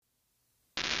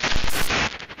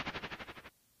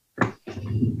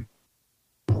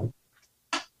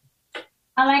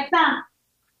Alexa,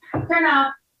 turn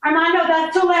off. Armando,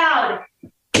 that's too loud.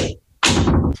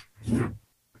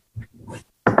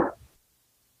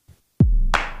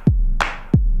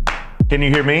 Can you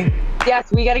hear me?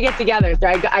 Yes, we got to get together.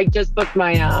 I just booked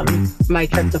my my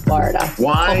trip to Florida.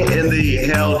 Why in the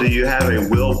hell do you have a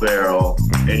wheelbarrow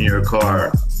in your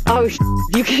car? Oh,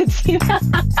 you can see that.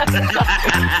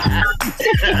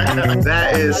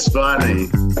 That is funny.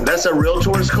 That's a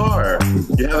realtor's car.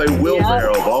 You have a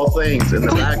wheelbarrow of all things in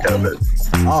the back of it.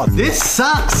 Oh, this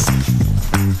sucks.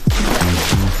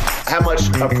 How much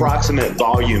approximate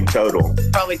volume total?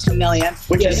 Probably 2 million.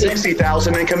 Which is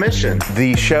 $60,000 in commission.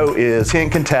 The show is 10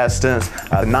 contestants,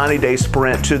 a 90-day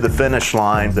sprint to the finish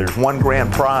line. There's one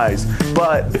grand prize,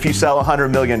 but if you sell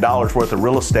 $100 million worth of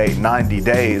real estate in 90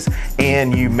 days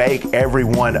and you make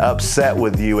everyone upset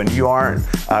with you and you aren't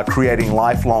creating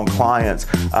lifelong clients,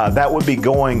 that would be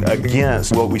going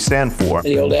against what we stand for.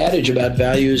 The old adage about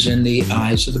values in the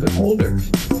eyes of the beholder.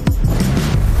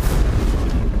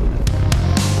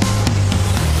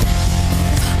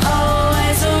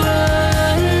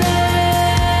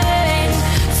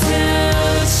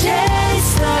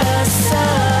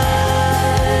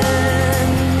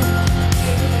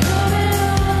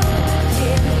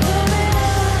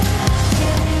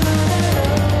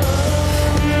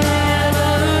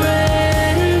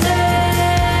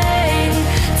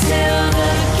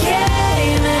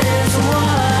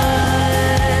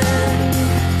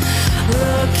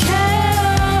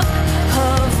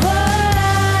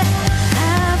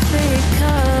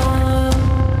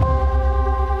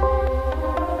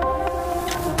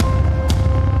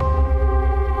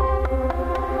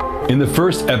 In the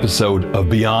first episode of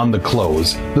Beyond the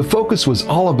Close, the focus was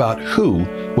all about who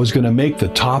was going to make the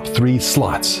top 3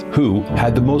 slots, who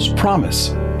had the most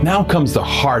promise. Now comes the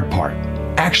hard part,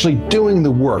 actually doing the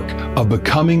work of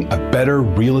becoming a better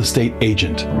real estate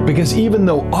agent. Because even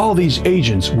though all these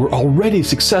agents were already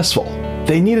successful,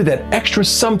 they needed that extra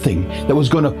something that was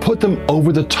going to put them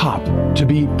over the top, to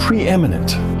be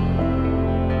preeminent.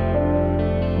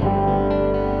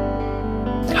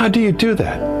 How do you do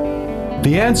that?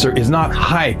 The answer is not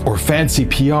hype or fancy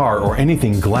PR or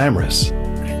anything glamorous.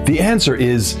 The answer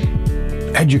is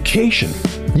education.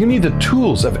 You need the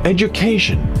tools of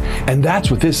education, and that's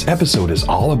what this episode is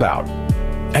all about.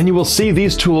 And you will see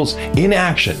these tools in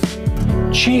action,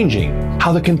 changing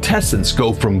how the contestants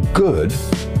go from good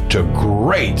to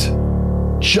great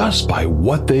just by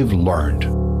what they've learned.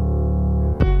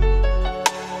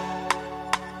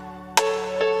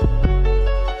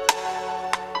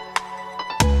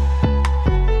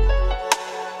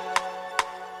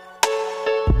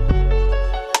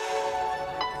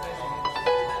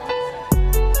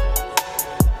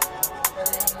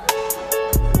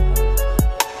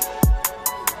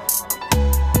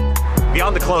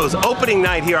 Beyond the Close, opening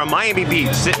night here on Miami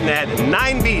Beach, sitting at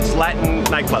 9 Beach Latin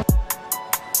Nightclub.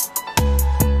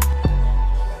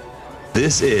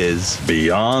 This is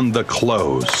Beyond the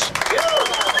Close.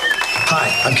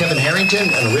 Hi, I'm Kevin Harrington,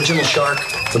 an original shark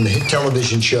from the hit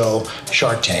television show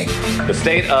Shark Tank. The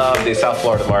state of the South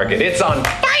Florida market, it's on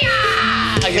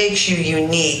fire! It makes you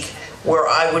unique where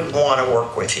I would want to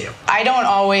work with you. I don't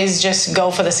always just go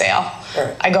for the sale.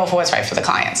 Right. I go for what's right for the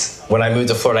clients. When I moved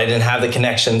to Florida, I didn't have the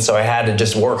connection, so I had to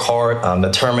just work hard. I'm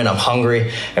determined, I'm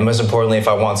hungry, and most importantly, if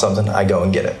I want something, I go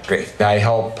and get it. Great. I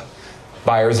help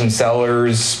buyers and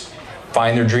sellers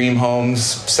find their dream homes,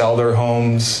 sell their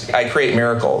homes. I create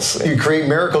miracles. You create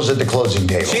miracles at the closing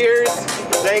table. Cheers.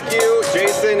 Thank you.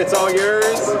 Jason, it's all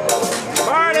yours.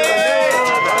 Party!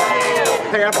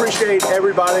 Hey, I appreciate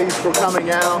everybody for coming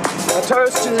out. A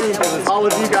toast to all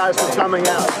of you guys for coming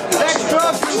out. Next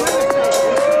up,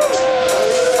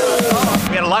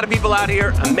 we had a lot of people out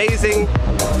here. Amazing.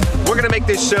 We're going to make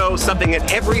this show something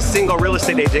that every single real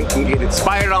estate agent can get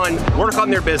inspired on, work on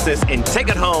their business, and take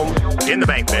it home in the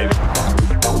bank, baby.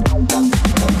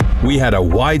 We had a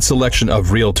wide selection of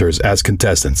realtors as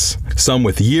contestants, some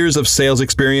with years of sales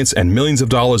experience and millions of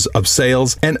dollars of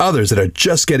sales, and others that are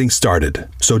just getting started.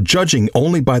 So judging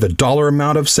only by the dollar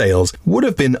amount of sales would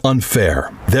have been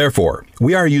unfair. Therefore,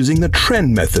 we are using the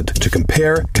trend method to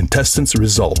compare contestants'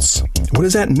 results. What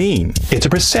does that mean? It's a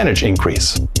percentage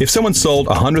increase. If someone sold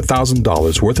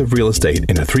 $100,000 worth of real estate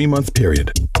in a 3-month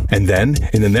period, and then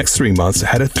in the next 3 months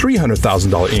had a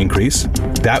 $300,000 increase,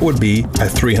 that would be a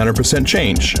 300%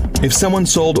 change. If someone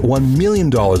sold $1 million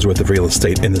worth of real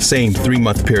estate in the same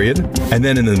 3-month period, and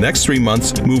then in the next 3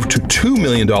 months moved to $2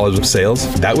 million of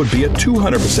sales, that would be a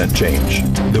 200% change.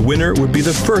 The winner would be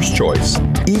the first choice.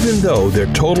 even though their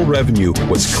total revenue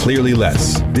was clearly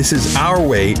less. This is our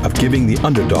way of giving the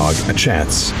underdog a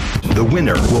chance. The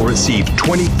winner will receive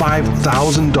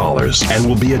 $25,000 and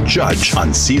will be a judge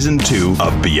on Season 2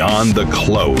 of Beyond the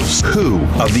Close. Who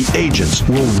of the agents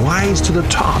will rise to the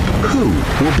top? Who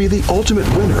will be the ultimate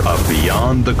winner of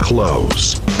Beyond the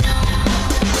Close?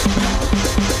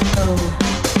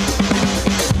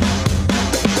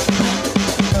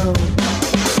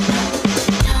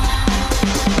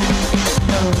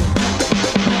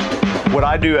 What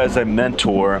I do as a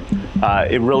mentor,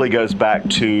 it really goes back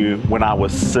to when I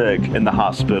was sick in the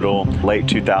hospital, late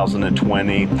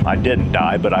 2020. I didn't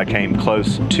die, but I came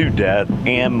close to death,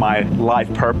 and my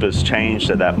life purpose changed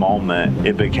at that moment.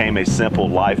 It became a simple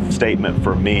life statement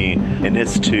for me, and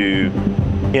it's to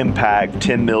impact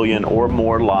 10 million or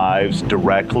more lives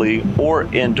directly or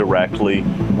indirectly,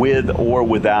 with or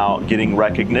without getting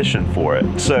recognition for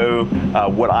it. So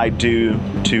what I do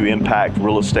to impact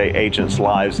real estate agents'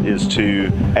 lives is to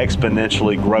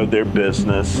exponentially grow their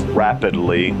business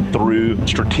rapidly through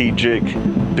strategic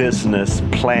business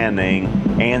planning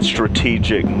and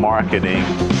strategic marketing.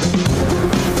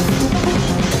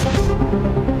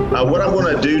 What I'm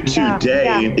going to do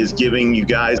today is giving you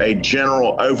guys a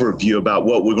general overview about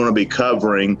what we're going to be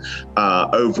covering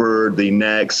over the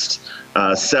next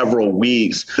several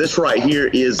weeks. This right here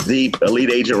is the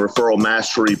Elite Agent Referral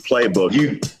Mastery Playbook.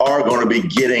 You are going to be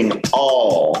getting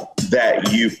all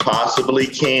that you possibly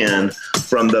can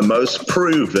from the most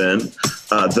proven,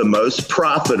 the most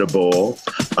profitable,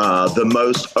 the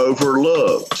most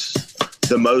overlooked,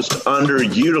 the most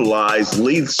underutilized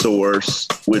lead source,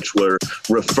 which were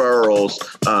referrals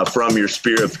from your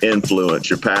sphere of influence,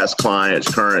 your past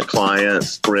clients, current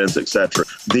clients, friends, etc.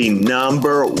 The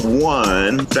number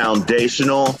one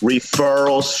foundational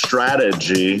referral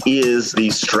strategy is the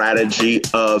strategy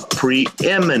of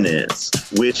preeminence,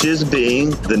 which is being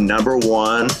the number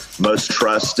one most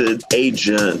trusted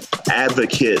agent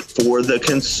advocate for the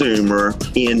consumer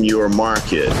in your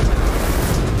market.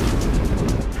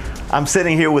 I'm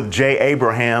sitting here with Jay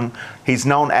Abraham. He's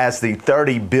known as the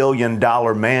 $30 billion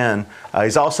man.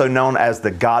 He's also known as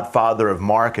the godfather of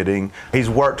marketing. He's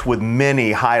worked with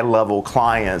many high-level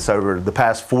clients over the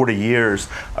past 40 years,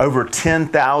 over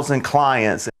 10,000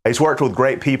 clients. He's worked with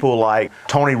great people like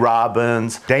Tony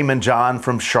Robbins, Damon John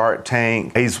from Shark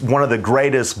Tank. He's one of the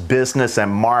greatest business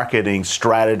and marketing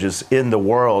strategists in the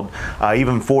world.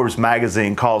 Even Forbes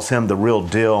magazine calls him the real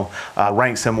deal,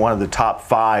 ranks him one of the top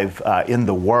 5 in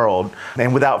the world.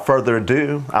 And without further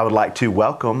ado, I would like to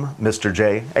welcome Mr.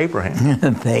 Jay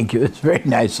Abraham. Thank you. It's very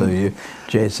nice of you,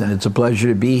 Jason. It's a pleasure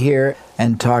to be here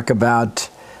and talk about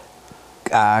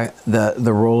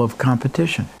the role of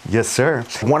competition. Yes, sir.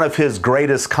 One of his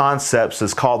greatest concepts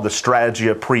is called the strategy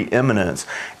of preeminence,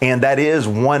 and that is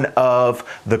one of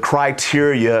the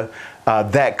criteria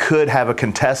that could have a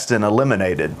contestant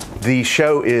eliminated. The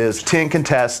show is 10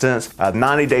 contestants, a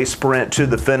 90-day sprint to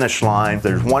the finish line.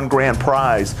 There's one grand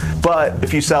prize, but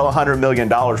if you sell $100 million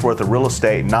worth of real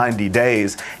estate in 90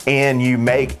 days and you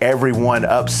make everyone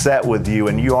upset with you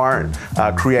and you aren't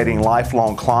creating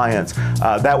lifelong clients,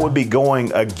 that would be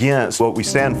going against what we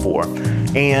stand for.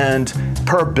 And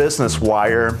per Business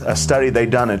Wire, a study they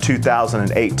done in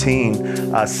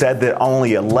 2018 said that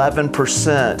only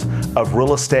 11% of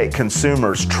real estate consumers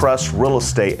trust real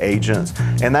estate agents.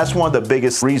 And that's one of the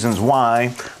biggest reasons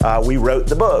why we wrote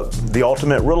the book, The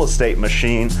Ultimate Real Estate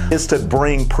Machine, is to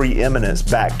bring preeminence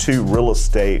back to real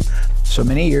estate. So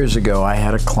many years ago, I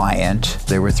had a client.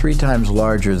 They were 3 times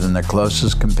larger than the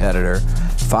closest competitor,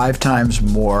 5 times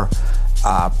more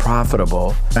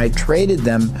profitable. I traded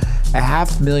them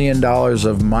 $500,000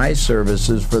 of my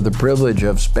services for the privilege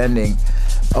of spending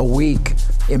a week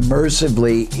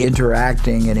immersively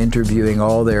interacting and interviewing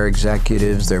all their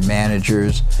executives, their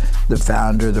managers, the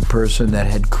founder, the person that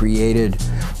had created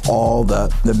all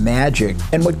the magic.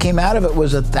 And what came out of it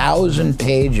was 1,000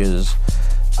 pages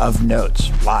of notes,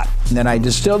 a lot. And then I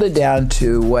distilled it down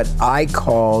to what I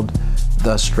called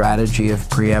the strategy of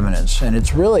preeminence. And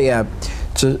it's really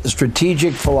it's a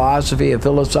strategic philosophy, a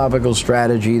philosophical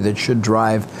strategy that should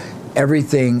drive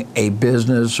everything a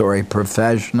business or a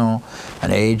professional,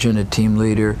 an agent, a team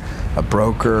leader, a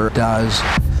broker does.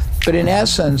 But in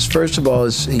essence, first of all,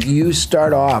 is you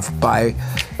start off by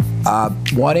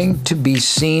wanting to be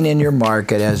seen in your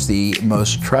market as the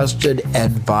most trusted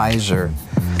advisor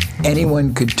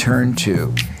anyone could turn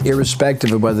to,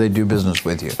 irrespective of whether they do business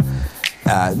with you.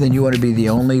 Then you want to be the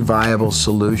only viable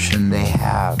solution they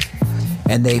have.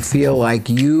 And they feel like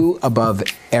you, above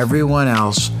everyone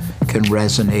else, can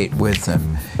resonate with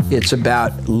them. It's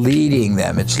about leading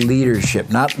them. It's leadership,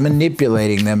 not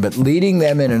manipulating them, but leading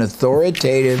them in an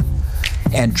authoritative,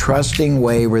 and trusting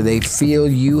way where they feel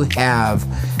you have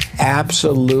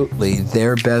absolutely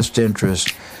their best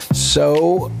interest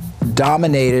so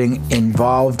dominating,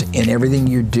 involved in everything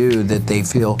you do that they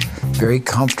feel very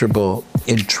comfortable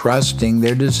entrusting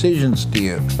their decisions to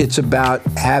you. It's about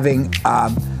having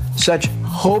such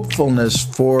hopefulness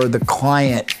for the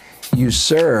client you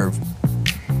serve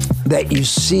that you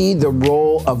see the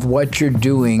role of what you're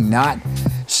doing not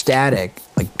static,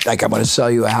 like I'm going to sell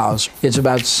you a house. It's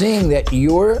about seeing that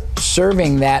you're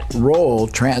serving that role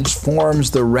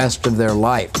transforms the rest of their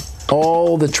life.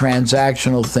 All the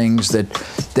transactional things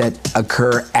that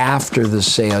occur after the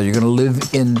sale. You're going to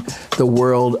live in the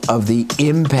world of the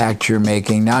impact you're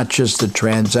making, not just the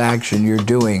transaction you're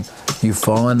doing. You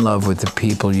fall in love with the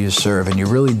people you serve, and you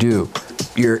really do.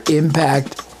 Your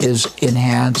impact is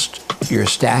enhanced, your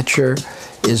stature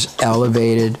is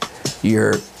elevated,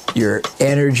 your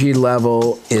energy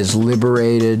level is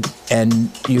liberated,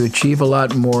 and you achieve a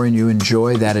lot more, and you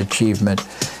enjoy that achievement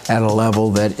at a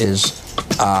level that is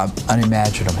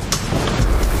unimaginable.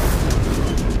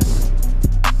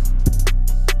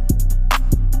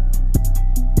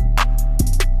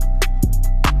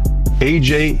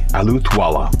 AJ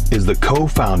Aluthwala is the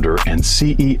co-founder and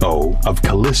CEO of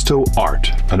Callisto Art,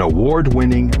 an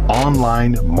award-winning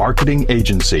online marketing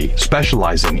agency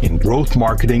specializing in growth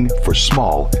marketing for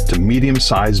small to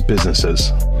medium-sized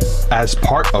businesses. As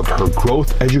part of her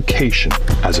growth education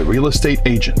as a real estate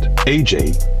agent,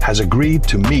 AJ has agreed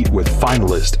to meet with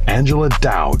finalist Angela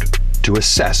Dowd to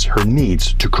assess her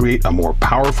needs to create a more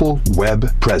powerful web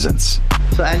presence.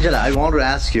 So Angela, I want to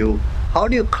ask you, how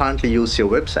do you currently use your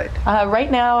website? Right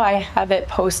now, I have it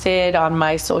posted on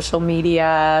my social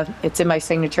media. It's in my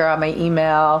signature on my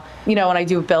email. You know, when I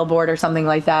do a billboard or something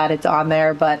like that, it's on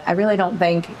there. But I really don't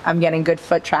think I'm getting good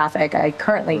foot traffic. I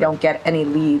currently don't get any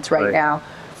leads right now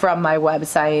from my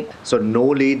website. So no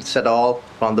leads at all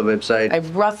on the website? I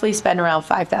roughly spend around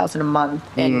 $5,000 a month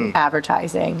in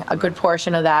advertising. A good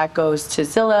portion of that goes to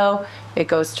Zillow. It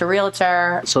goes to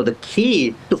Realtor. So the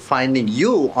key to finding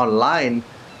you online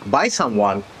by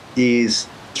someone is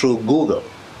through Google.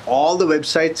 All the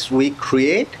websites we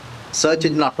create, search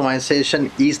engine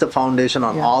optimization is the foundation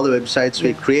on all the websites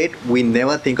we create. We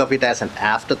never think of it as an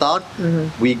afterthought.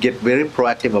 We get very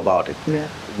proactive about it.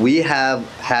 We have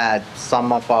had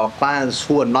some of our clients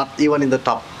who are not even in the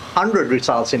top 100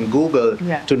 results in Google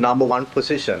to #1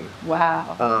 position.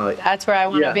 Wow. That's where I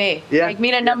want to be. Yeah. Take me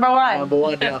to #1.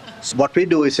 #1, yeah. So what we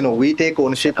do is, we take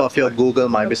ownership of your Google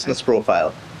My Business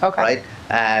profile. Right?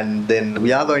 And then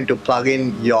we are going to plug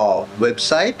in your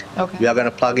website. We are going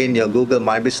to plug in your Google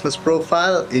My Business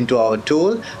profile into our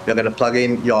tool. We are going to plug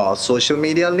in your social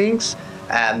media links,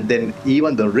 and then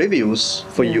even the reviews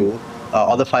for you,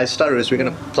 or the 5-star reviews. We're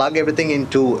going to plug everything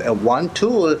into one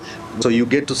tool. So you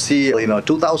get to see,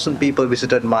 2,000 people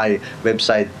visited my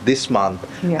website this month,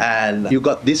 and you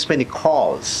got this many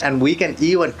calls. And we can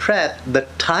even track the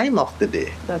time of the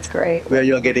day. That's great. Where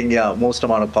you're getting most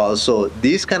amount of calls. So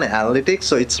these kind of analytics,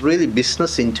 so it's really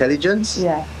business intelligence.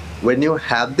 When you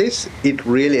have this, it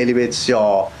really elevates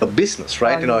your business,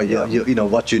 right?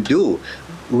 What you do.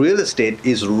 Real estate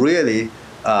is really,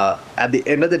 at the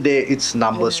end of the day, it's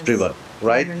numbers driven.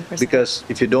 Right? 100%. Because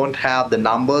if you don't have the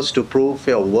numbers to prove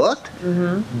your worth,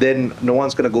 then no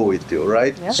one's going to go with you,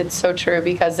 right? It's so true,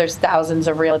 because there's thousands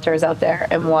of realtors out there,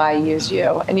 and why use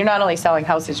you? And you're not only selling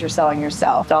houses, you're selling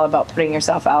yourself. It's all about putting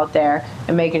yourself out there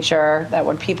and making sure that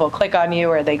when people click on you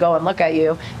or they go and look at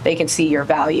you, they can see your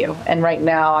value. And right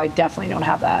now, I definitely don't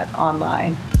have that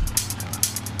online.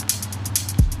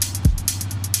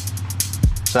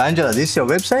 So Angela, this is your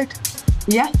website?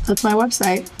 Yeah, that's my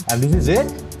website. And this is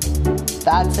it?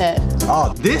 That's it.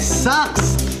 Oh, this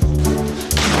sucks.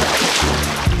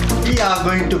 We are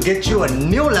going to get you a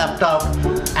new laptop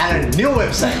and a new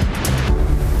website.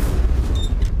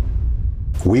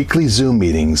 Weekly Zoom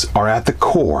meetings are at the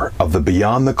core of the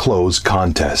Beyond the Close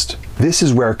contest. This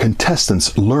is where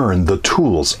contestants learn the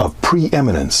tools of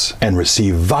preeminence and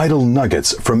receive vital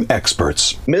nuggets from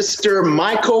experts. Mr.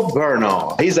 Michael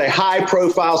Bernal. He's a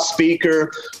high-profile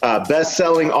speaker,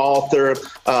 best-selling author,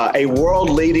 a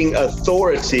world-leading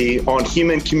authority on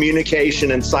human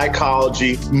communication and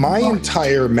psychology. My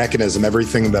entire mechanism,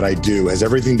 everything that I do, has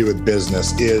everything to do with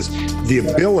business, is the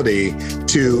ability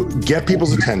to get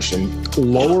people's attention,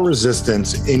 lower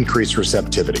resistance, increase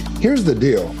receptivity. Here's the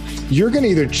deal. You're going to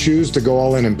either choose to go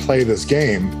all in and play this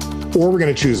game, or we're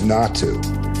going to choose not to.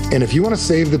 And if you want to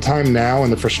save the time now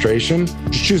and the frustration,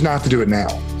 just choose not to do it now.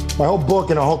 My whole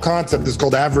book and a whole concept is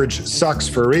called Average Sucks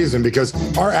for a reason, because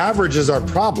our average is our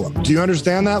problem. Do you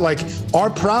understand that? Like, our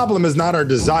problem is not our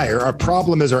desire. Our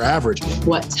problem is our average.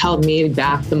 What's held me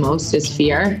back the most is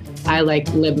fear. I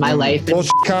live my life.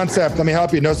 Bullshit concept. Let me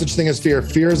help you. No such thing as fear.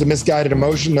 Fear is a misguided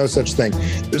emotion. No such thing.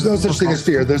 There's no such thing as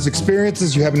fear. There's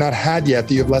experiences you have not had yet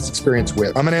that you have less experience with.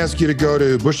 I'm going to ask you to go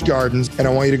to Busch Gardens, and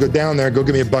I want you to go down there and go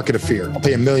give me a bucket of fear. I'll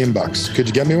pay $1 million. Could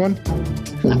you get me one?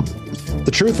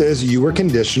 The truth is, you were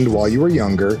conditioned while you were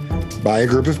younger by a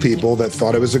group of people that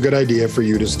thought it was a good idea for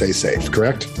you to stay safe,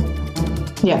 correct?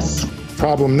 Yes.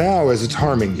 Problem now is it's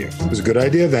harming you. It was a good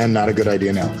idea then, not a good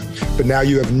idea now. But now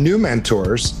you have new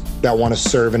mentors that want to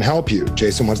serve and help you.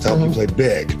 Jason wants to help you play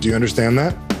big. Do you understand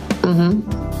that?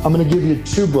 Mm-hmm. I'm going to give you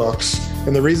 2 books.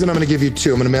 And the reason I'm going to give you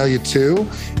 2, I'm going to mail you 2,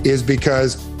 is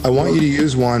because I want you to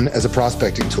use one as a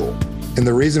prospecting tool. And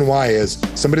the reason why is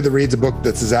somebody that reads a book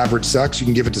that says average sucks, you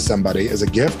can give it to somebody as a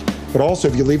gift. But also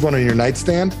if you leave one on your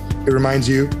nightstand, it reminds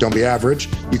you, don't be average.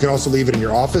 You can also leave it in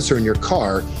your office or in your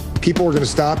car. People are going to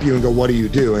stop you and go, what do you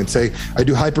do? And say, I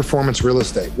do high performance real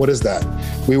estate. What is that?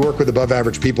 We work with above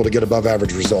average people to get above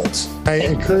average results. I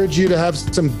encourage you to have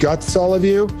some guts, all of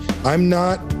you. I'm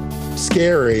not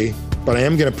scary, but I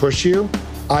am going to push you.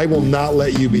 I will not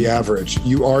let you be average.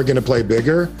 You are going to play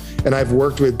bigger. And I've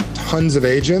worked with tons of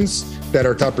agents that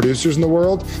are top producers in the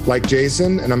world, like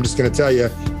Jason. And I'm just going to tell you,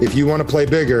 if you want to play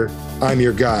bigger, I'm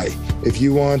your guy. If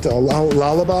you want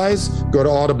lullabies, go to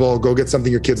Audible, go get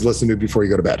something your kids listen to before you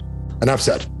go to bed. Enough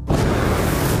said.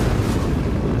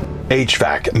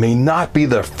 HVAC may not be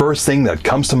the first thing that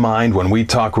comes to mind when we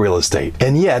talk real estate,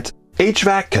 and yet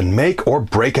HVAC can make or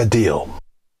break a deal.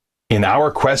 In our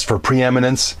quest for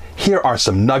preeminence, here are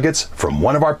some nuggets from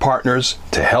one of our partners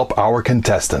to help our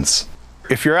contestants.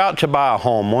 If you're out to buy a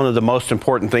home, one of the most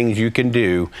important things you can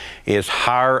do is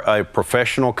hire a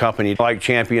professional company like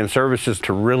Champion Services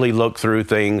to really look through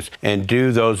things and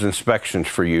do those inspections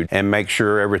for you and make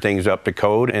sure everything's up to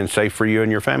code and safe for you and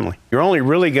your family. You're only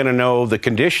really going to know the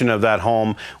condition of that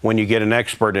home when you get an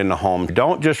expert in the home.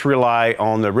 Don't just rely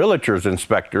on the realtor's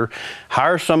inspector.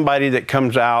 Hire somebody that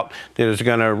comes out that is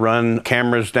going to run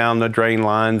cameras down the drain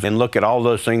lines and look at all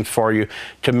those things for you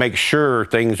to make sure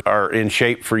things are in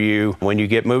shape for you when you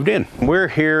get moved in. We're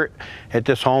here at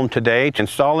this home today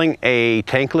installing a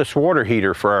tankless water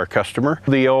heater for our customer.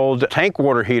 The old tank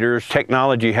water heaters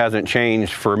technology hasn't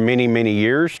changed for many, many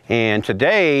years, and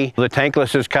today the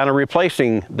tankless is kind of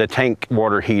replacing the tank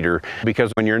water heater,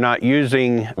 because when you're not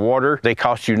using water, they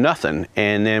cost you nothing,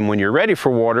 and then when you're ready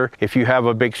for water, if you have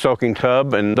a big soaking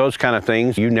tub and those kind of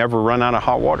things, you never run out of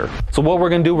hot water. So what we're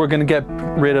going to do, we're going to get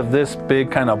rid of this big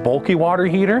kind of bulky water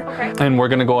heater, and we're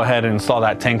going to go ahead and install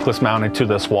that tankless mounted to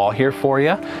this wall here for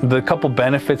you. The couple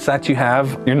benefits that you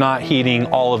have, you're not heating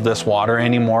all of this water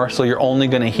anymore, so you're only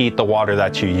going to heat the water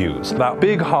that you use. That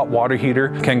big hot water heater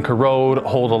can corrode,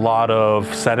 hold a lot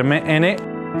of sediment in it.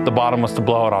 The bottom was to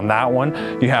blow out on that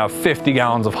one. You have 50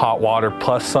 gallons of hot water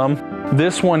plus some.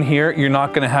 This one here, you're not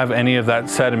going to have any of that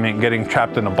sediment getting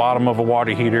trapped in the bottom of a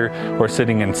water heater or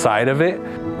sitting inside of it.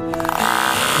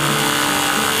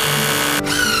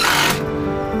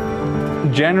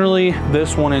 Generally,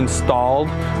 this one installed,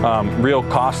 real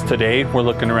cost today, we're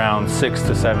looking around $6,000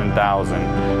 to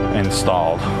 $7,000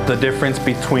 installed. The difference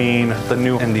between the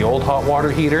new and the old hot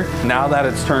water heater, now that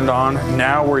it's turned on,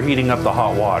 now we're heating up the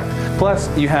hot water.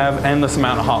 Plus, you have endless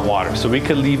amount of hot water, so we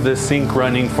could leave this sink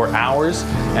running for hours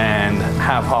and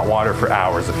have hot water for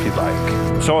hours if you'd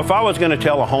like. So if I was going to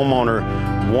tell a homeowner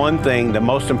one thing, the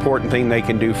most important thing they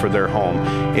can do for their home,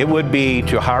 it would be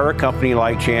to hire a company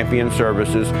like Champion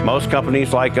Services. Most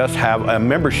companies like us have a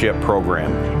membership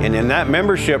program. And in that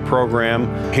membership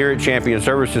program, here at Champion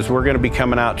Services, we're going to be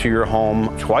coming out to your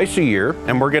home twice a year,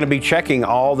 and we're going to be checking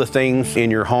all the things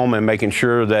in your home and making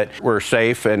sure that we're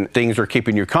safe and things are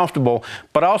keeping you comfortable,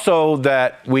 but also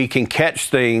that we can catch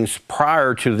things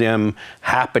prior to them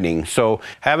happening. So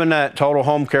having that Total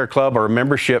Home Care Club or a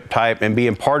membership type and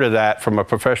being part of that from a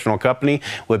professional company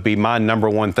would be my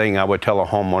 #1 thing I would tell a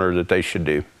homeowner that they should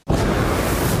do.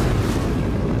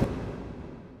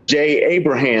 Jay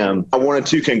Abraham, I wanted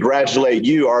to congratulate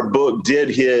you. Our book did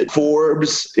hit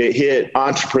Forbes, it hit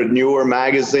Entrepreneur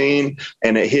Magazine,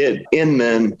 and it hit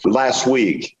Inman last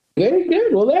week. Very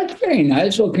good. Well, that's very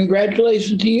nice. Well,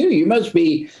 congratulations to you. You must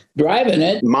be driving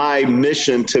it. My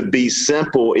mission to be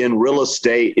simple in real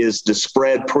estate is to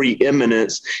spread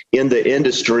preeminence in the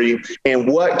industry.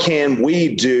 And what can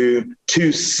we do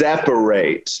to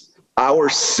separate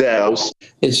ourselves?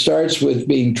 It starts with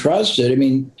being trusted. I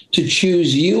mean, to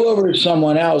choose you over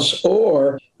someone else,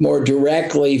 or more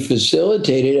directly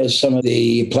facilitated as some of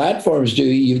the platforms do,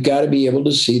 you've got to be able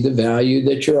to see the value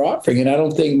that you're offering. And I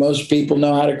don't think most people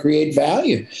know how to create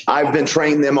value. I've been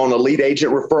training them on Elite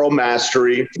Agent Referral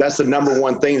Mastery. That's the number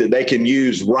one thing that they can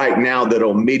use right now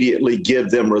that'll immediately give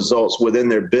them results within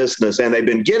their business. And they've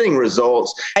been getting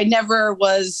results. I never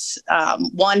was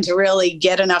one to really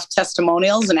get enough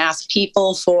testimonials and ask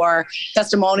people for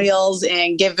testimonials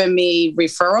and giving me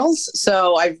referrals.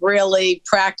 So I've really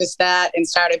practiced that and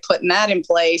started putting that in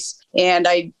place. And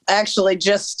I actually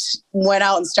just went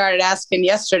out and started asking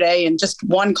yesterday, and just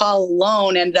one call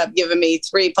alone ended up giving me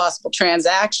 3 possible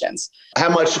transactions. How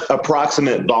much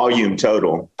approximate volume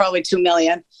total? Probably 2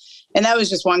 million. And that was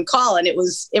just one call. And it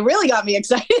really got me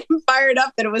excited and fired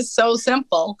up that it was so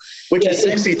simple. Which is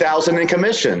 $60,000 in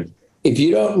commission. If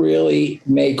you don't really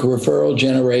make referral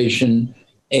generation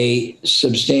a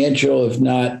substantial, if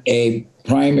not a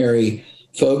primary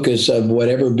focus of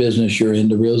whatever business you're in,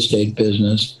 the real estate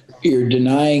business, you're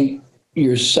denying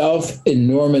yourself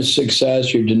enormous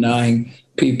success. You're denying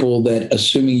people that,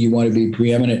 assuming you want to be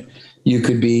preeminent, you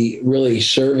could be really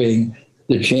serving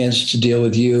the chance to deal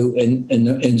with you. And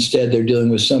instead, they're dealing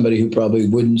with somebody who probably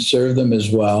wouldn't serve them as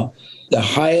well. The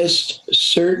highest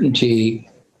certainty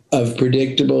of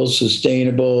predictable,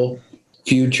 sustainable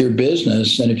future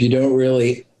business. And if you don't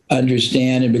really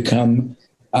understand and become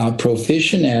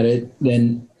proficient at it,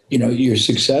 then your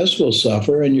success will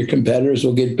suffer and your competitors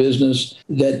will get business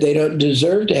that they don't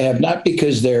deserve to have, not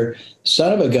because they're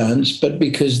son of a guns, but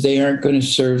because they aren't going to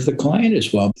serve the client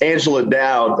as well. Angela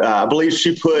Dowd, I believe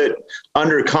she put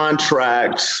under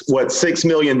contract, $6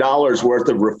 million worth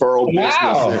of referral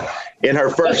business in her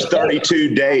first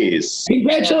 32 days.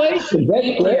 Congratulations.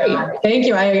 That's great. Thank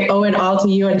you. I owe it all to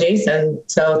you and Jason.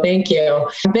 So thank you.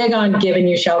 I'm big on given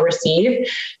you shall receive.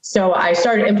 So I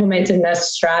started implementing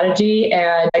this strategy,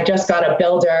 and I just got a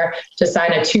builder to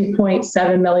sign a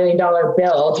 $2.7 million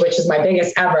build, which is my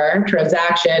biggest ever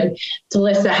transaction, to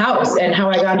list a house. And how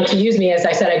I got him to use me is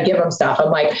I said, I'd give him stuff.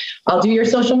 I'm like, I'll do your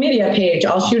social media page.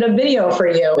 I'll shoot a video for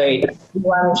you.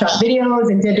 Shot videos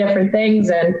and did different things.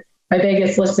 And my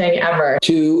biggest listing ever.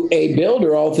 To a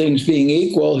builder, all things being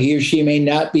equal, he or she may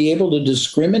not be able to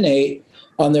discriminate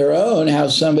on their own how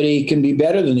somebody can be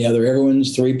better than the other.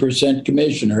 Everyone's 3%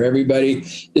 commission, or everybody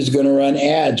is going to run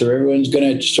ads, or everyone's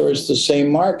going to source the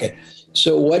same market.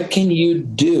 So what can you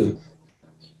do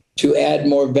to add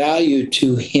more value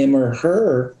to him or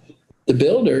her, the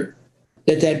builder,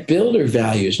 that builder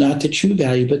values, not that you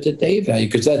value, but that they value?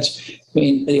 Because that's,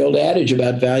 the old adage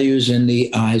about values in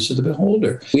the eyes of the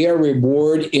beholder. We are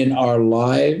rewarded in our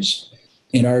lives,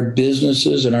 in our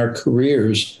businesses, and our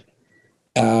careers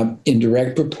in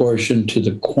direct proportion to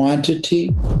the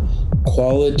quantity,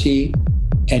 quality,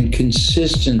 and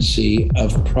consistency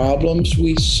of problems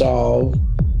we solve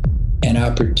and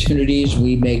opportunities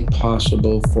we make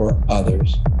possible for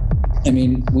others.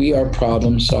 We are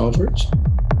problem solvers.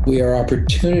 We are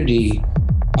opportunity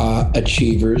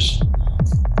achievers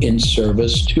in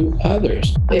service to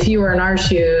others. If you were in our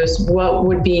shoes, what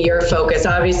would be your focus?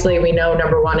 Obviously, we know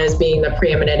number one is being the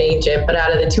preeminent agent, but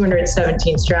out of the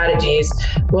 217 strategies,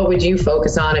 what would you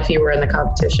focus on if you were in the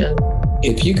competition?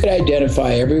 If you could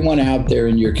identify everyone out there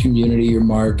in your community, your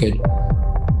market,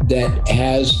 that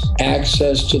has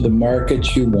access to the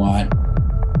markets you want,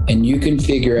 and you can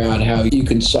figure out how you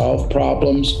can solve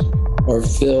problems or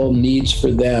fill needs for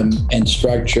them and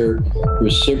structure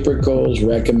reciprocals,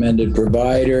 recommended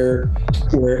provider,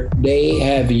 where they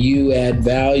have you add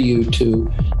value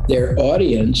to their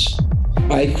audience.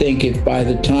 I think if by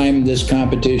the time this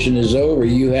competition is over,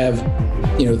 you have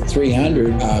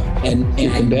 300 and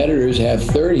your competitors have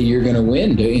 30, you're going to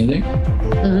win, don't you think?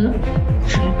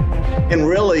 Mm-hmm. And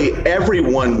really,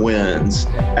 everyone wins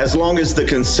as long as the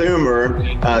consumer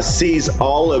sees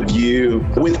all of you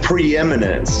with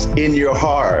preeminence in your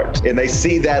heart, and they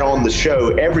see that on the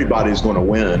show. Everybody's going to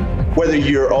win, whether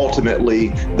you're ultimately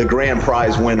the grand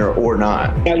prize winner or not.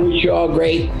 I wish you all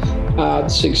great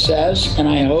success, and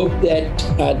I hope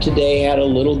that today had a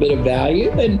little bit of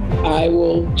value, and I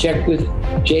will check with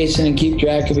Jason and keep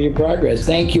track of your progress.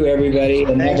 Thank you, everybody.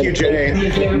 Thank you,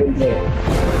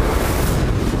 Jay.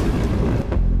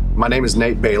 My name is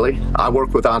Nate Bailey. I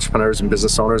work with entrepreneurs and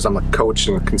business owners. I'm a coach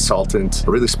and a consultant. I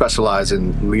really specialize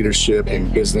in leadership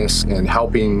and business and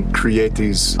helping create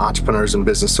these entrepreneurs and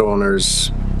business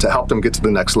owners to help them get to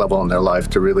the next level in their life,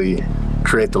 to really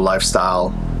create the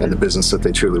lifestyle and the business that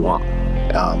they truly want.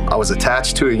 I was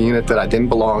attached to a unit that I didn't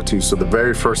belong to, so the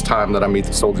very first time that I meet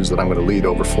the soldiers that I'm going to lead,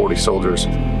 over 40 soldiers,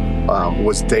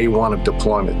 was day one of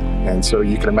deployment. And so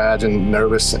you can imagine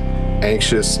nervous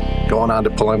anxious, going on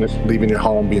deployment, leaving your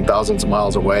home, being thousands of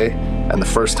miles away. And the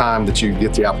first time that you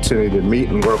get the opportunity to meet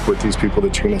and work with these people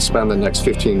that you're going to spend the next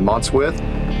 15 months with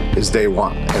is day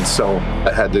one. And so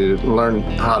I had to learn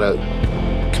how to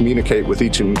communicate with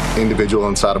each individual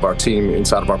inside of our team,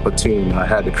 inside of our platoon. I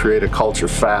had to create a culture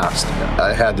fast.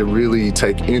 I had to really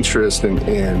take interest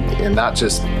in not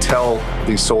just tell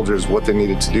these soldiers what they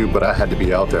needed to do, but I had to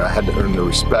be out there. I had to earn their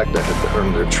respect. I had to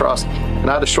earn their trust. And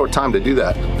I had a short time to do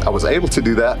that. I was able to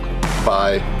do that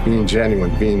by being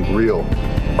genuine, being real,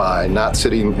 by not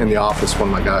sitting in the office when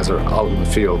my guys are out in the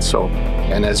field. So,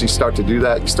 and as you start to do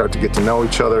that, you start to get to know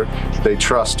each other. They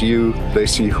trust you. They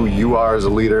see who you are as a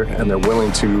leader, and they're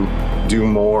willing to do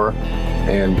more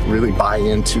and really buy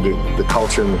into the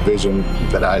culture and the vision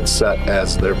that I had set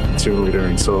as their platoon leader.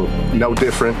 And so, no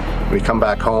different when you come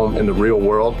back home in the real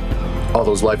world. All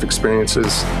those life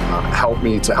experiences help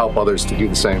me to help others to do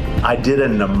the same. I did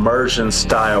an immersion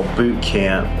style boot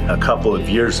camp a couple of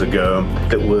years ago.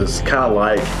 It was kind of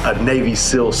like a Navy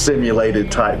SEAL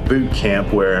simulated type boot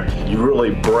camp where you really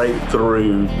break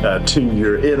through to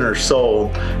your inner soul.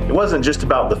 It wasn't just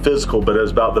about the physical, but it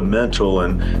was about the mental.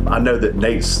 And I know that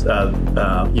Nate's,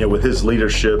 with his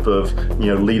leadership of,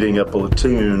 leading a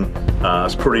platoon,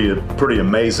 it's pretty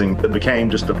amazing. It became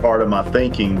just a part of my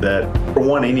thinking that, for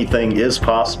one, anything is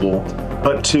possible,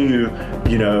 but two,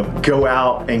 go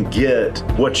out and get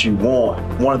what you want.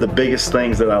 One of the biggest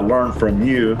things that I learned from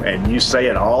you, and you say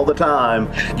it all the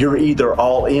time, you're either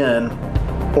all in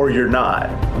or you're not.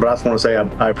 But I just want to say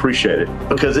I appreciate it,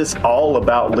 because it's all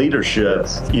about leadership.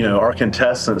 Our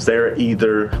contestants, they're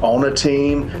either on a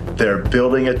team, they're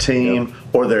building a team,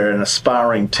 or they're an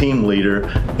aspiring team leader,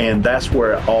 and that's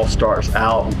where it all starts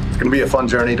out. It's going to be a fun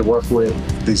journey to work with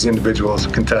these individuals,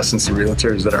 contestants, and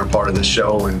realtors that are a part of this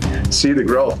show, and see the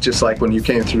growth, just like when you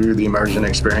came through the immersion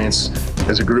experience.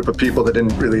 There's a group of people that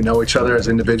didn't really know each other as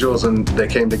individuals, and they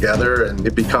came together, and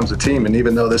it becomes a team. And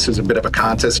even though this is a bit of a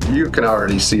contest, you can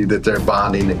already see that they're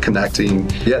bonding and connecting,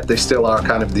 yet they still are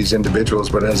kind of these individuals.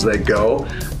 But as they go,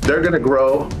 they're going to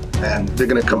grow, and they're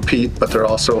going to compete, but they're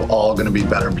also all going to be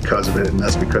better because of it, and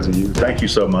that's because of you. Thank you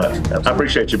so much. Absolutely. I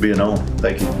appreciate you being on.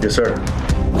 Thank you. Yes, sir.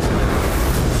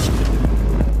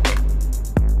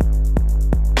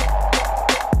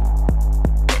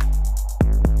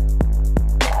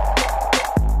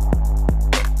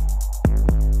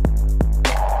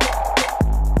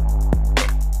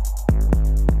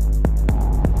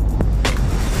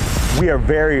 We are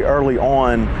very early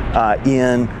on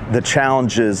in the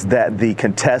challenges that the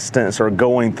contestants are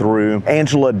going through.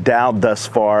 Angela Dowd thus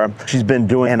far, she's been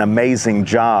doing an amazing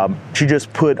job. She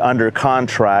just put under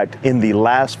contract in the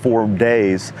last 4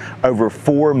 days over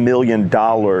 $4 million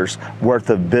worth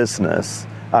of business.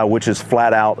 Which is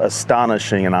flat out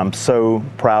astonishing, and I'm so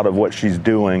proud of what she's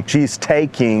doing. She's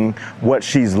taking what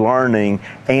she's learning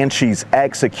and she's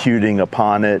executing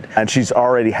upon it, and she's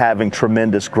already having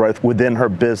tremendous growth within her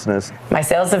business. My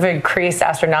sales have increased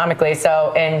astronomically.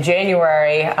 So in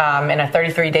January, in a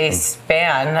 33-day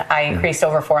span, I increased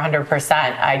over 400%.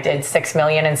 I did $6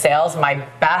 million in sales, my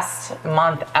best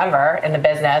month ever in the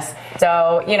business.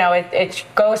 So, it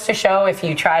goes to show, if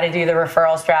you try to do the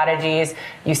referral strategies,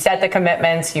 you set the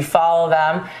commitments, you follow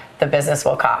them, the business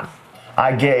will come.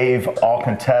 I gave all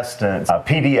contestants a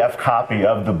PDF copy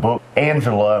of the book.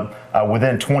 Angela,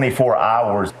 within 24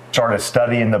 hours, started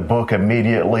studying the book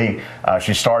immediately.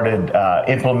 She started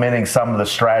implementing some of the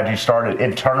strategies, started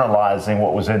internalizing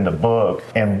what was in the book.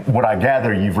 And what I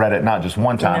gather, you've read it not just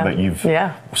one time, but you've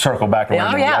circled back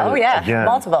around. Oh yeah,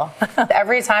 multiple.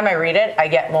 Every time I read it, I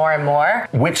get more and more.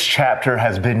 Which chapter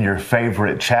has been your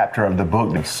favorite chapter of the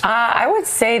book? I would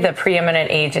say the preeminent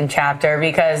agent chapter,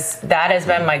 because that has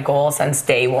been my goal since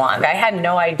day one. I had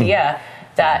no idea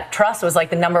that trust was like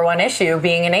the #1 issue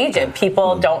being an agent.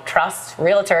 People don't trust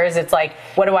realtors. It's like,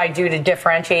 what do I do to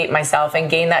differentiate myself and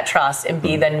gain that trust and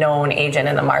be the known agent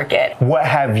in the market? What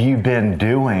have you been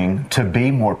doing to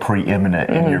be more preeminent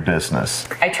in your business?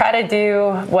 I try to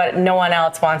do what no one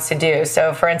else wants to do.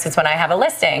 So for instance, when I have a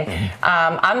listing,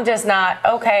 I'm just not,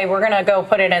 okay, we're gonna go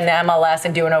put it in the MLS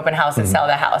and do an open house and sell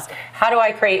the house. How do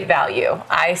I create value?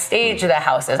 I stage the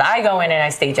houses. I go in and I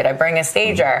stage it. I bring a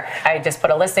stager. I just put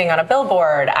a listing on a billboard.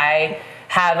 I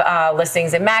have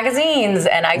listings in magazines,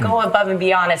 and I go above and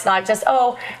beyond. It's not just,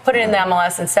 oh, put it in the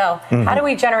MLS and sell. How do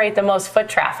we generate the most foot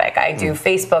traffic? I do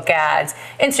Facebook ads,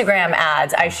 Instagram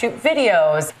ads, I shoot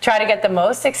videos, try to get the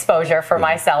most exposure for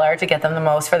my seller to get them the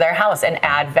most for their house and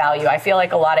add value. I feel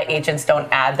like a lot of agents don't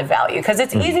add the value because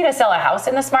it's easy to sell a house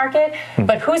in this market,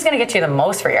 but who's going to get you the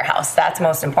most for your house? That's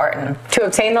most important. To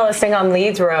obtain the listing on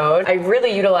Leeds Road, I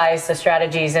really utilize the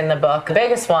strategies in the book. The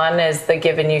biggest one is the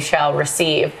give and you shall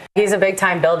receive. He's a big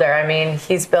time builder. I mean,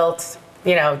 he's built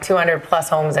 200 plus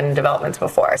homes and developments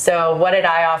before. So what did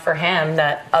I offer him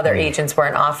that other agents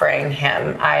weren't offering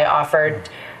him? I offered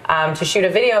to shoot a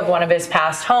video of one of his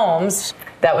past homes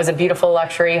that was a beautiful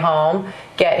luxury home,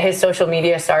 get his social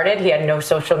media started. He had no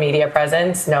social media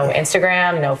presence, no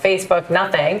Instagram, no Facebook,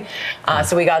 nothing.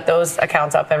 So we got those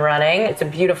accounts up and running. It's a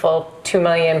beautiful 2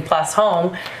 million plus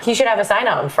home. He should have a sign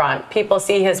out in front. People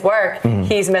see his work.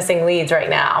 He's missing leads right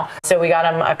now. So we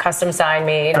got him a custom sign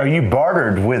made. So you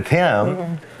bartered with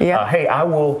him. Hey, I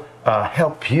will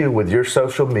help you with your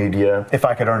social media if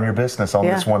I could earn your business on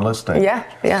this one listing.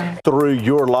 Through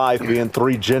your life being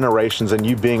 3 generations and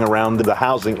you being around the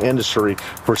housing industry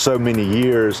for so many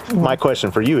years, my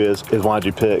question for you is why'd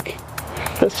you pick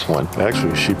this one?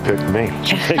 Actually, she picked me.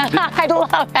 She picked I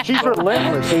love it. She's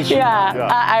relentless.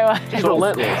 She's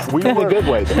relentless. We were, in a good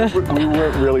way, though. We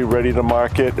weren't really ready to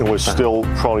market and was still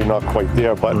probably not quite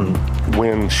there. But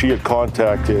when she had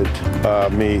contacted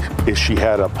me, she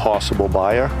had a possible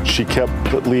buyer. She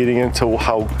kept leading into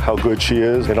how good she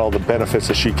is and all the benefits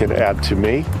that she can add to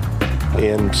me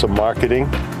and some marketing.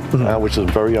 Which is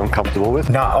very uncomfortable with.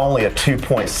 Not only a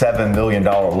 $2.7 million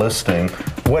listing,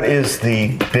 what is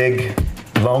the big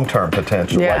long-term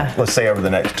potential? Like, let's say over the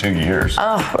next 2 years.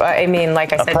 Oh, I mean,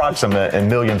 like I said, approximate and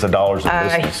millions of dollars in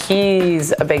business.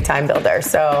 He's a big time builder.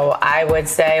 So I would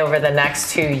say over the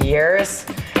next 2 years,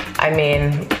 I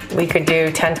mean, we could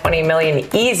do 10, 20 million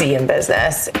easy in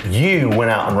business. You went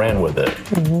out and ran with it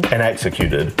and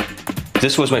executed.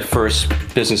 This was my first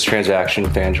business transaction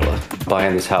with Angela,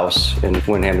 buying this house in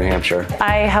Windham, New Hampshire.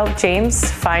 I helped James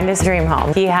find his dream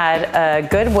home. He had a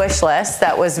good wish list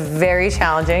that was very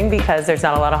challenging because there's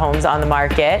not a lot of homes on the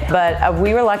market. But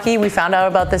we were lucky. We found out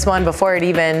about this one before it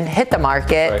even hit the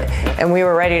market, and we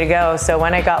were ready to go. So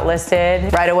when it got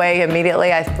listed, right away,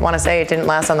 immediately, I want to say it didn't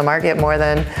last on the market more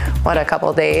than, a couple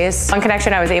of days. One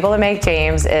connection I was able to make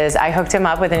James is I hooked him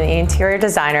up with an interior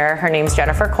designer. Her name's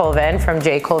Jennifer Colvin from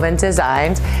J. Colvin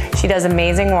Designs. She does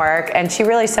amazing work, and she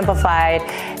really simplified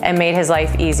and made his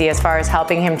life easy as far as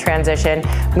helping him transition,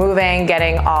 moving,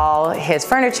 getting all his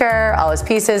furniture, all his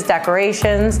pieces,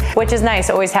 decorations, which is nice,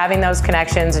 always having those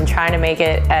connections and trying to make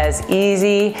it as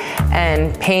easy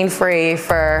and pain-free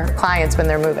for clients when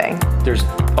they're moving. There's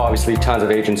obviously tons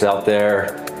of agents out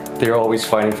there. They're always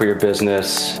fighting for your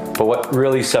business. But what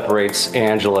really separates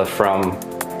Angela from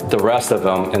the rest of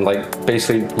them and like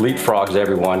basically leapfrogs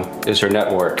everyone is her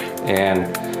network. And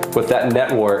with that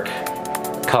network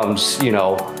comes,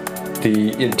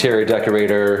 the interior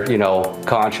decorator,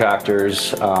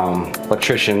 contractors,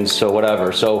 electricians, so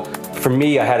whatever. So for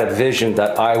me, I had a vision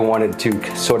that I wanted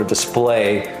to sort of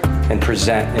display and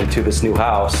present into this new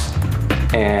house.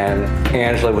 And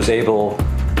Angela was able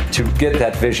to get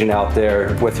that vision out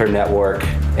there with her network.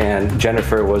 And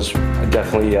Jennifer was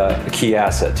definitely a key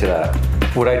asset to that.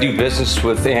 Would I do business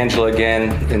with Angela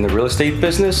again in the real estate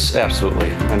business?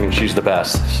 Absolutely. I mean, she's the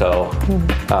best. So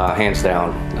hands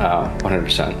down,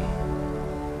 100%.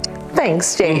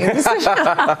 Thanks, James.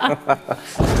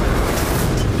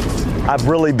 I've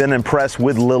really been impressed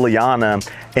with Liliana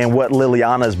and what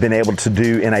Liliana has been able to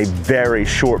do in a very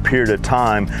short period of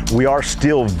time. We are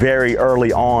still very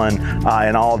early on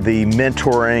in all the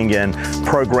mentoring and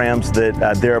programs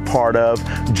that they're a part of.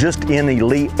 Just in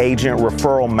Elite Agent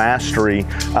Referral Mastery,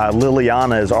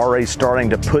 Liliana is already starting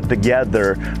to put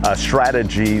together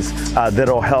strategies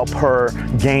that'll help her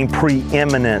gain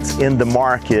preeminence in the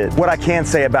market. What I can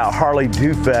say about Harley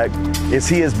Dufek is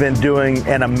he has been doing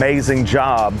an amazing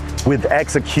job with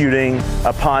executing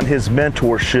upon his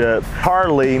mentorship.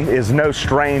 Harley is no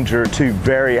stranger to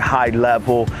very high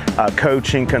level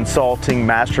coaching, consulting,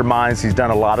 masterminds. He's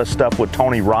done a lot of stuff with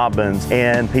Tony Robbins,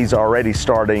 and he's already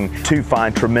starting to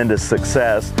find tremendous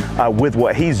success with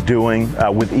what he's doing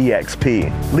with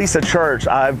EXP. Lisa Church,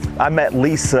 I met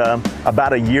Lisa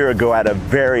about a year ago at a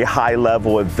very high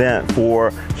level event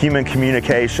for human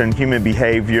communication, human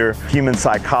behavior, human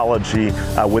psychology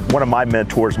with one of my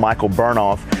mentors, Michael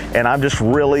Burnoff. And I'm just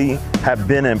really have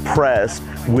been impressed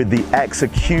with the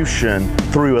execution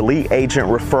through Elite Agent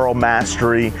Referral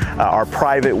Mastery, our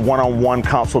private one-on-one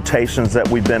consultations that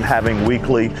we've been having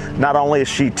weekly. Not only is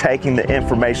she taking the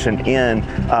information in,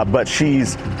 but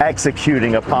she's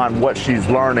executing upon what she's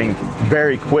learning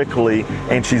very quickly,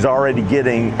 and she's already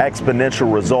getting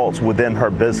exponential results within her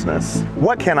business.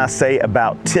 What can I say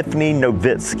about Tiffany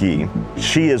Nowitzki?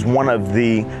 She is one of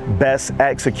the best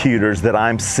executors that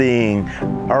I'm seeing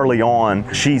early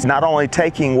on. She's not only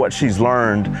taking what she's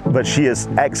learned, but she is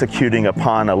executing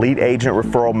upon Elite Agent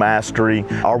Referral Mastery,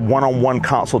 our one-on-one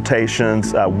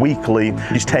consultations weekly.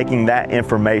 She's taking that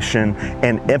information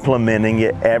and implementing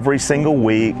it every single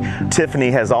week.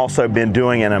 Tiffany has also been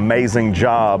doing an amazing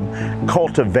job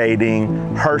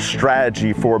cultivating her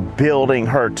strategy for building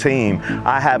her team.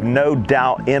 I have no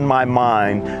doubt in my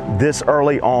mind this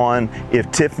early on, if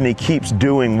Tiffany keeps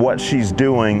doing what she's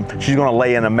doing, she's going to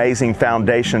lay an amazing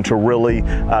foundation to really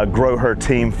grow her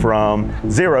team from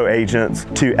 0 agents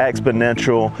to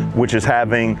exponential, which is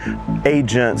having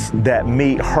agents that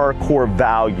meet her core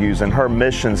values and her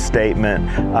mission statement,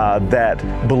 that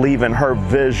believe in her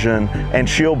vision, and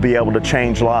she'll be able to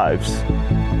change lives.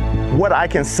 What I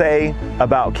can say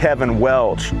about Kevin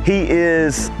Welch, he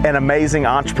is an amazing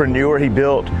entrepreneur. He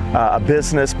built a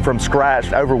business from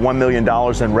scratch, over $1 million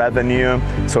in revenue.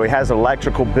 So he has an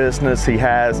electrical business. He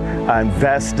has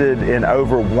invested in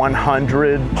over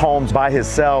 100 homes by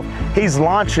himself. He's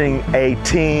launching a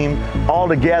team all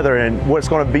together, and what's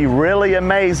going to be really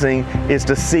amazing is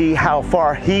to see how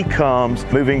far he comes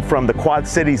moving from the Quad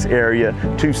Cities area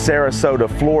to Sarasota,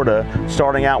 Florida,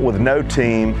 starting out with no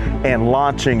team and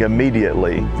launching immediately.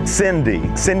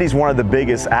 Cindy's one of the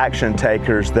biggest action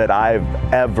takers that I've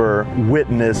ever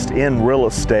witnessed in real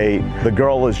estate. The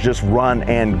girl is just run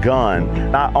and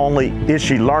gun. Not only is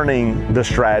she learning the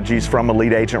strategies from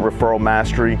Elite Agent Referral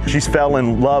Mastery, she's fell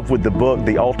in love with the book,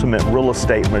 The Ultimate Real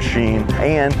Estate Machine,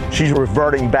 and she's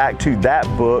reverting back to that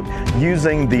book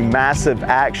using the massive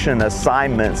action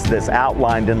assignments that's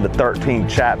outlined in the 13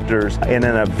 chapters. And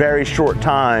in a very short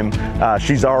time,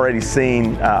 she's already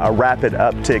seen a rapid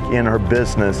uptick in her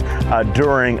business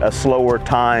during a slower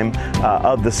time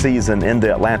of the season in the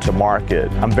Atlanta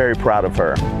market. I'm very proud of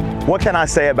her. What can I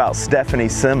say about Stephanie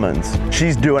Simmons?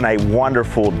 She's doing a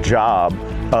wonderful job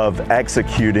of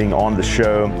executing on the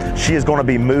show. She is going to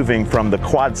be moving from the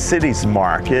Quad Cities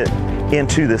market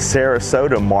into the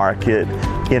Sarasota market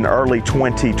in early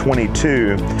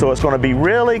 2022. So it's going to be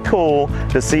really cool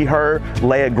to see her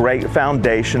lay a great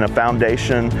foundation, a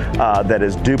foundation that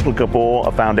is duplicable,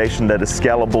 a foundation that is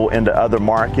scalable into other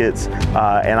markets.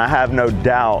 And I have no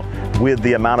doubt with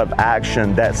the amount of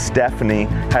action that Stephanie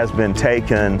has been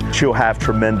taking, she'll have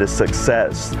tremendous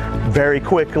success very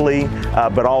quickly,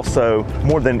 but also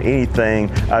more than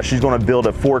anything, she's going to build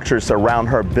a fortress around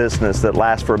her business that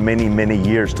lasts for many, many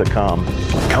years to come.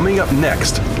 Coming up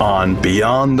next on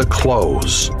Beyond the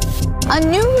Close. A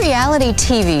new reality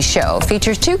TV show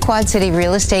features 2 Quad City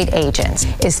real estate agents.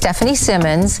 It's Stephanie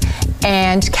Simmons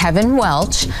and Kevin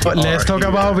Welch. Let's talk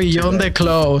about Beyond the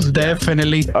Close,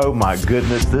 definitely. Oh my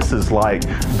goodness, this is like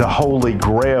the holy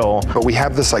grail. But we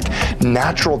have this like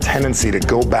natural tendency to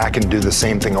go back and do the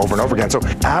same thing over and over again. So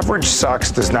average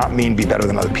sucks does not mean be better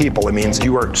than other people. It means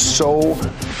you are so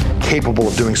capable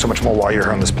of doing so much more while you're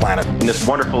here on this planet. In this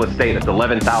wonderful estate, it's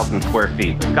 11,000 square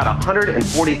feet. It's got a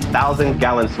 140,000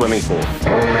 gallon swimming pool.